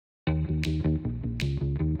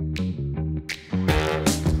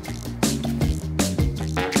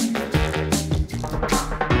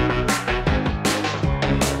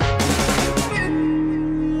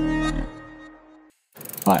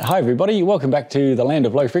Hi everybody, welcome back to the land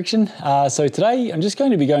of low friction. So today I'm just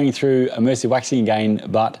going to be going through immersive waxing again,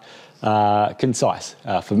 but concise.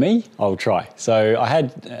 For me, I'll try. So I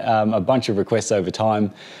had a bunch of requests over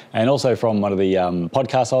time, and also from one of the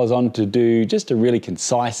podcasts I was on, to do just a really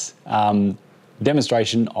concise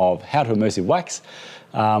demonstration of how to immersive wax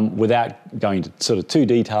without going to sort of too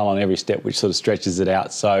detail on every step, which sort of stretches it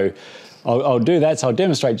out. So I'll do that. So I'll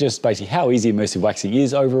demonstrate just basically how easy immersive waxing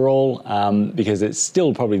is overall, because it's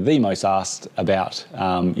still probably the most asked about,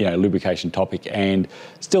 lubrication topic, and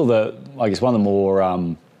still I guess one of the more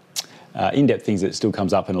in-depth things that still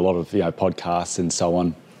comes up in a lot of podcasts and so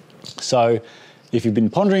on. So if you've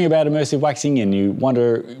been pondering about immersive waxing and you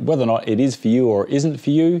wonder whether or not it is for you or isn't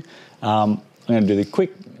for you, I'm going to do the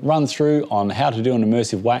quick run through on how to do an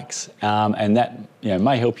immersive wax, and that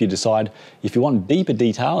may help you decide if you want deeper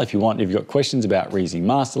detail, if you've got questions about reusing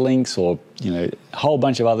master links, or a whole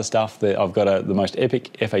bunch of other stuff. That I've got the most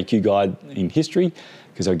epic FAQ guide in history,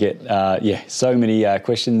 because I get so many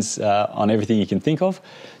questions on everything you can think of.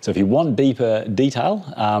 So if you want deeper detail,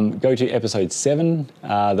 go to episode 7,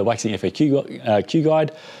 the waxing FAQ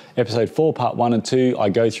guide. Episode 4, part 1 and 2, I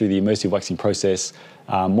go through the immersive waxing process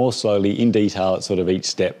more slowly, in detail at sort of each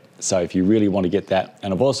step. So if you really want to get that,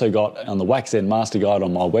 and I've also got on the Wax Ed Master Guide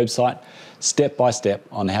on my website, step by step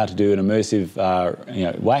on how to do an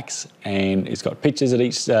immersive wax, and it's got pictures at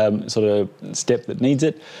each sort of step that needs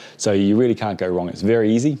it. So you really can't go wrong. It's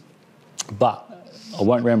very easy. But I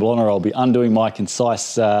won't ramble on, or I'll be undoing my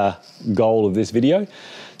concise goal of this video.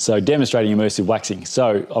 So demonstrating immersive waxing.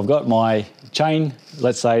 So I've got my chain.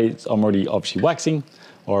 Let's say I'm already obviously waxing,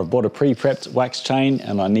 or I've bought a pre-prepped wax chain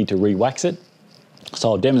and I need to re-wax it. So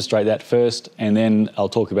I'll demonstrate that first, and then I'll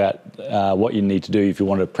talk about what you need to do if you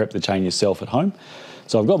want to prep the chain yourself at home.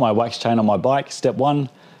 So I've got my wax chain on my bike. Step 1,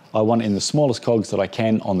 I want it in the smallest cogs that I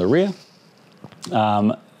can on the rear,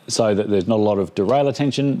 so that there's not a lot of derailleur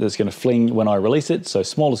tension that's going to fling when I release it. So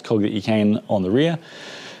smallest cog that you can on the rear.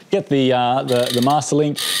 Get the master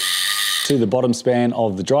link to the bottom span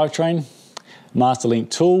of the drivetrain. Master link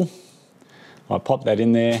tool, I pop that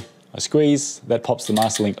in there, I squeeze, that pops the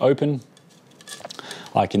master link open.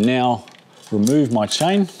 I can now remove my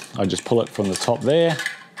chain. I just pull it from the top there,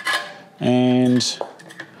 and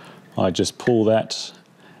I just pull that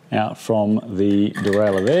out from the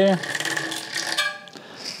derailleur there.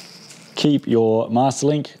 Keep your master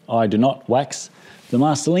link. I do not wax the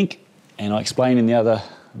master link, and I explain in the other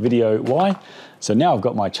video why. So now I've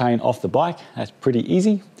got my chain off the bike. That's pretty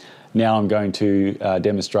easy. Now I'm going to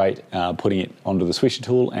demonstrate putting it onto the swisher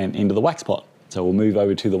tool and into the wax pot. So we'll move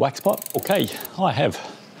over to the wax pot. Okay, I have,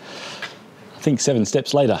 I think 7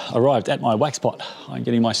 steps later, arrived at my wax pot. I'm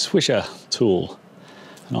getting my swisher tool,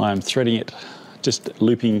 and I am threading it, just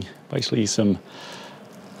looping basically some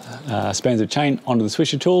spans of chain onto the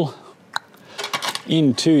swisher tool,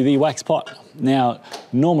 into the wax pot. Now,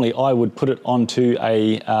 normally I would put it onto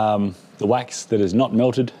the wax that is not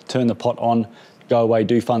melted, turn the pot on, go away,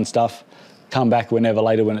 do fun stuff, come back whenever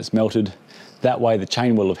later when it's melted. That way the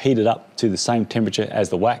chain will have heated up to the same temperature as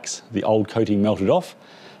the wax, the old coating melted off,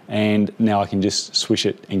 and now I can just swish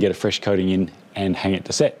it and get a fresh coating in and hang it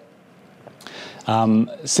to set.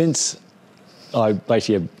 Since I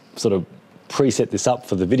basically have sort of preset this up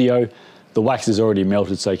for the video, the wax is already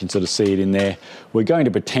melted, so you can sort of see it in there. We're going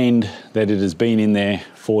to pretend that it has been in there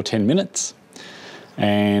for 10 minutes,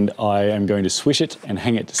 and I am going to swish it and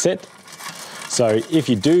hang it to set. So if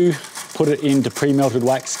you do put it into pre-melted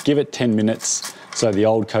wax, give it 10 minutes so the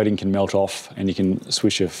old coating can melt off and you can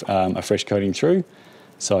swish a fresh coating through.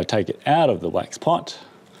 So I take it out of the wax pot.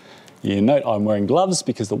 You note I'm wearing gloves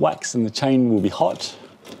because the wax and the chain will be hot,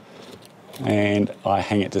 and I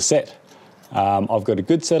hang it to set. I've got a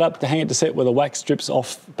good setup to hang it to set where the wax drips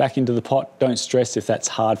off back into the pot. Don't stress if that's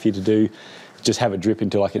hard for you to do. Just have it drip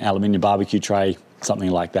into like an aluminium barbecue tray,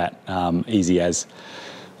 something like that, easy as.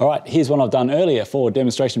 All right, here's one I've done earlier for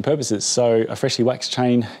demonstration purposes. So a freshly waxed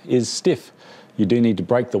chain is stiff. You do need to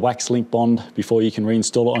break the wax link bond before you can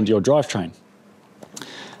reinstall it onto your drivetrain.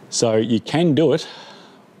 So you can do it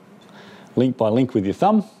link by link with your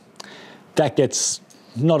thumb. That gets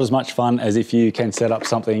not as much fun as if you can set up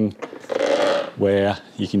something where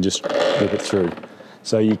you can just rip it through.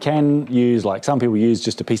 So you can use, like some people use,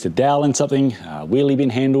 just a piece of dowel and something, a wheelie bin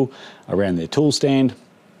handle around their tool stand.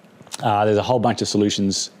 There's a whole bunch of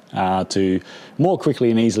solutions to more quickly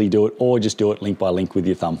and easily do it, or just do it link by link with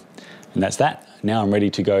your thumb. And that's that. Now I'm ready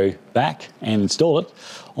to go back and install it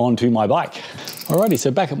onto my bike. Alrighty, so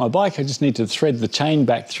back at my bike, I just need to thread the chain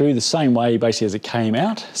back through the same way basically as it came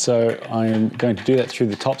out. So I'm going to do that through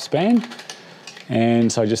the top span.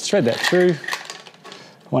 And so I just thread that through.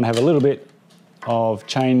 I want to have a little bit of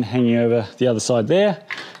chain hanging over the other side there.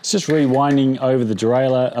 It's just rewinding over the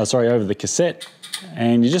derailleur, over the cassette,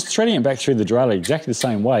 and you're just threading it back through the derailleur exactly the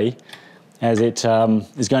same way as it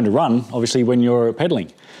is going to run, obviously, when you're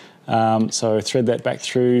pedaling. So thread that back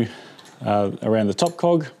through around the top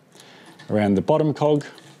cog, around the bottom cog,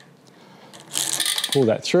 pull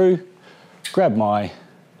that through, grab my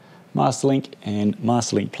master link and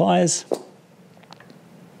master link pliers,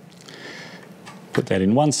 put that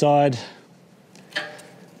in one side,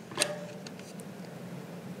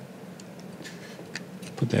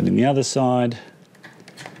 put that in the other side,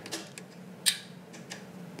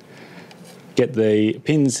 get the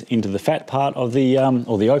pins into the fat part of the,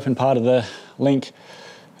 or the open part of the link.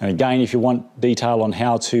 And again, if you want detail on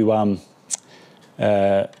how to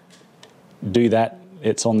do that,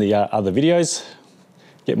 it's on the other videos.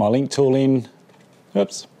 Get my link tool in.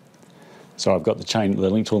 Oops. Sorry, I've got the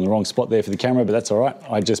link tool in the wrong spot there for the camera, but that's all right.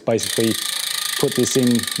 I just basically put this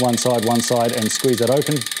in one side, and squeeze that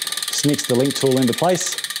open. Snicks the link tool into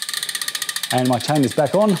place. And my chain is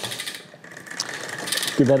back on.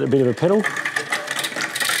 Give that a bit of a pedal.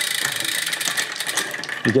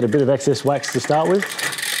 You get a bit of excess wax to start with.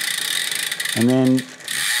 And then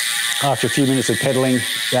after a few minutes of pedaling,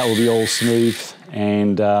 that will be all smooth,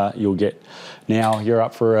 and you'll get, now you're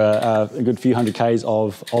up for a good few hundred Ks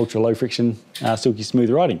of ultra low friction, silky smooth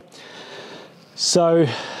riding. So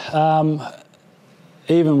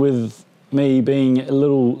even with me being a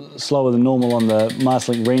little slower than normal on the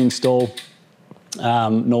master link reinstall,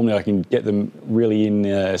 normally I can get them really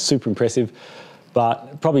in super impressive,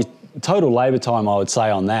 but probably total labour time I would say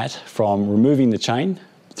on that, from removing the chain,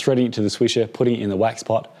 threading it to the swisher, putting it in the wax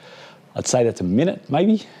pot, I'd say that's a minute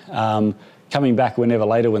maybe. Coming back whenever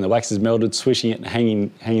later when the wax is melted, swishing it and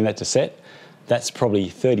hanging that to set, that's probably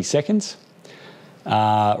 30 seconds.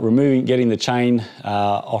 Getting the chain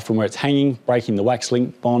off from where it's hanging, breaking the wax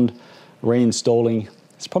link bond, reinstalling,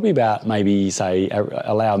 it's probably about maybe say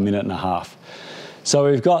allow a minute and a half. So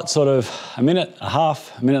we've got sort of a minute and a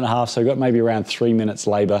half, so we've got maybe around 3 minutes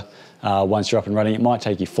labour once you're up and running. It might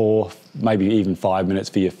take you 4, maybe even 5 minutes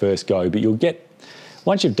for your first go, but you'll get,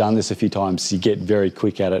 once you've done this a few times, you get very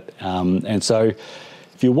quick at it. And so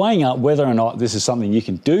if you're weighing up whether or not this is something you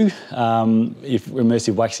can do, if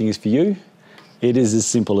immersive waxing is for you, it is as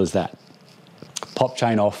simple as that. Pop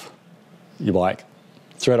chain off your bike,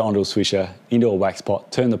 thread it onto a swisher, into a wax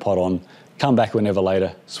pot, turn the pot on, come back whenever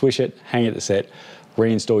later, swish it, hang it to set,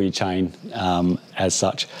 reinstall your chain as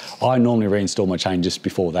such. I normally reinstall my chain just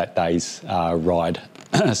before that day's ride.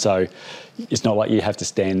 So it's not like you have to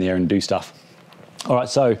stand there and do stuff. All right,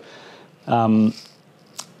 so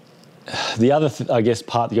the other, I guess,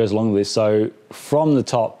 part that goes along with this, so from the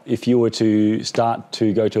top, if you were to start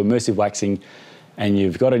to go to immersive waxing and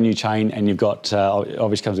you've got a new chain and you've got,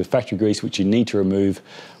 obviously comes with factory grease, which you need to remove,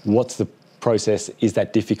 what's the process? Is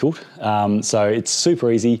that difficult? So it's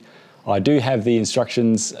super easy. I do have the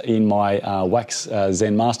instructions in my Wax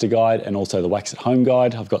Zen Master Guide and also the Wax at Home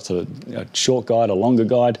Guide. I've got sort of a short guide, a longer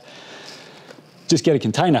guide. Just get a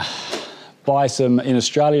container. Buy some, in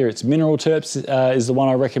Australia, it's mineral terps is the one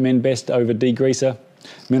I recommend best over degreaser.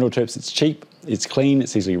 Mineral terps, it's cheap, it's clean,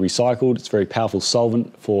 it's easily recycled, it's a very powerful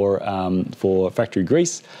solvent for factory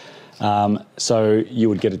grease. So you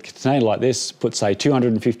would get a container like this, put say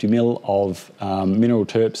 250 ml of mineral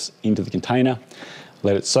terps into the container,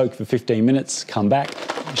 let it soak for 15 minutes, come back,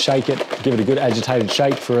 shake it, give it a good agitated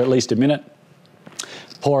shake for at least a minute,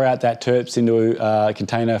 pour out that terps into a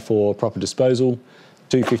container for proper disposal.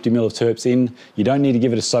 250 ml of terps in. You don't need to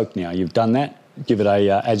give it a soak now. You've done that. Give it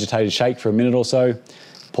a agitated shake for a minute or so.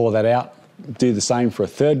 Pour that out. Do the same for a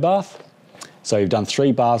third bath. So you've done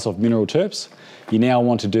 3 baths of mineral terps. You now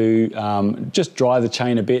want to do, just dry the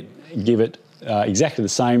chain a bit, give it exactly the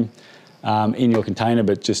same in your container,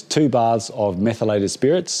 but just 2 baths of methylated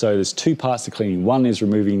spirits. So there's 2 parts to cleaning. One is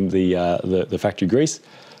removing the factory grease.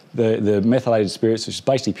 The methylated spirits, which is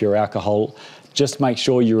basically pure alcohol, just make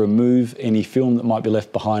sure you remove any film that might be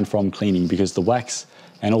left behind from cleaning, because the wax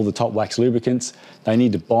and all the top wax lubricants, they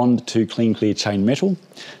need to bond to clean, clear chain metal.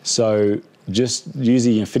 So just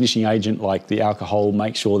using a finishing agent like the alcohol,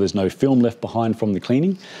 make sure there's no film left behind from the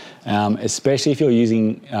cleaning, especially if you're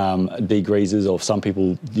using degreasers, or some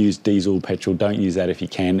people use diesel, petrol. Don't use that if you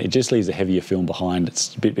can. It just leaves a heavier film behind.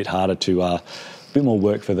 It's a bit harder to, a bit more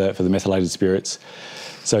work for the methylated spirits.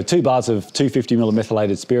 So 2 bars of 250 ml of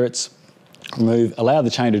methylated spirits. Remove, allow the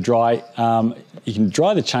chain to dry. You can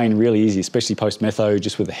dry the chain really easy, especially post-metho,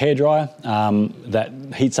 just with a hairdryer. That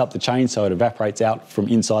heats up the chain so it evaporates out from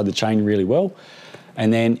inside the chain really well.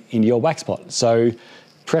 And then into your wax pot. So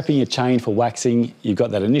prepping your chain for waxing, you've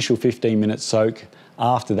got that initial 15-minute soak.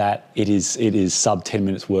 After that, it is sub 10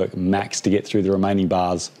 minutes work max to get through the remaining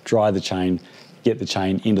bars, dry the chain, get the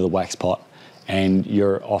chain into the wax pot, and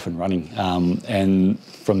you're off and running. And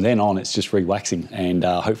from then on, it's just re-waxing, and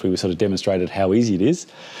hopefully we sort of demonstrated how easy it is.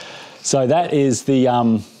 So that is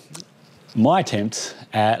my attempt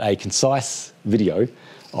at a concise video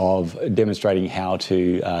of demonstrating how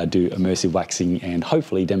to do immersive waxing, and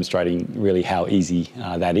hopefully demonstrating really how easy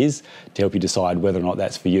that is to help you decide whether or not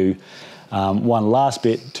that's for you. One last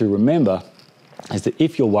bit to remember is that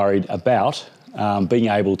if you're worried about being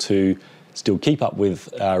able to still keep up with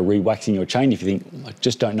re-waxing your chain, if you think, I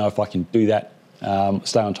just don't know if I can do that,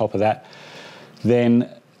 stay on top of that, then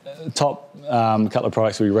top couple of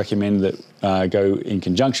products we recommend that go in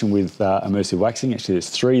conjunction with immersive waxing. Actually, there's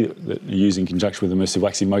 3 that you use in conjunction with immersive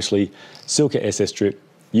waxing mostly: Silka SS Drip,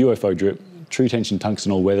 UFO Drip, True Tension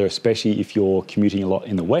Tungsten All Weather, especially if you're commuting a lot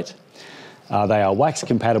in the wet. They are wax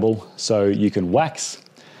compatible, so you can wax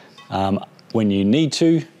when you need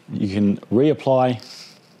to. You can reapply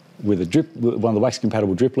with a drip, one of the wax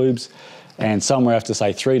compatible drip lubes, and somewhere after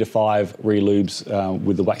say 3 to 5 re-lubes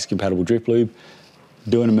with the wax compatible drip lube.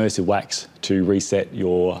 Do an immersive wax to reset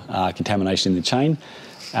your contamination in the chain.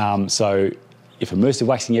 So if immersive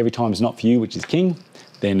waxing every time is not for you, which is king,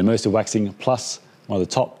 then immersive waxing plus one of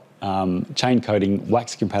the top chain coating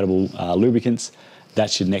wax compatible lubricants,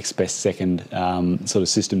 that's your next best second sort of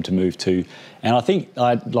system to move to. And I think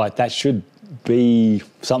that should be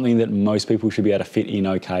something that most people should be able to fit in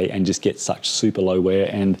okay and just get such super low wear,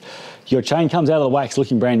 and your chain comes out of the wax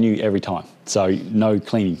looking brand new every time. So no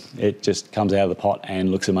cleaning, it just comes out of the pot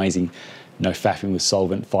and looks amazing. No faffing with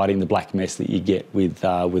solvent, fighting the black mess that you get with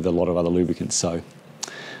a lot of other lubricants. So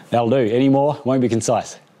that'll do. Any more won't be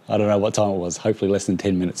concise. I don't know what time it was, hopefully less than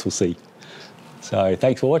 10 minutes, we'll see. So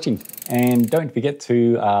thanks for watching, and don't forget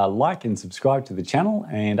to like and subscribe to the channel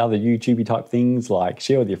and other YouTubey type things, like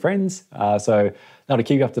share with your friends. So that'll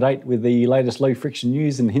keep you up to date with the latest low friction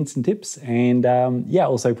news and hints and tips. And yeah,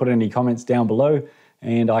 also put any comments down below,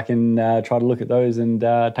 and I can try to look at those and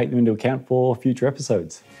take them into account for future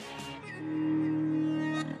episodes.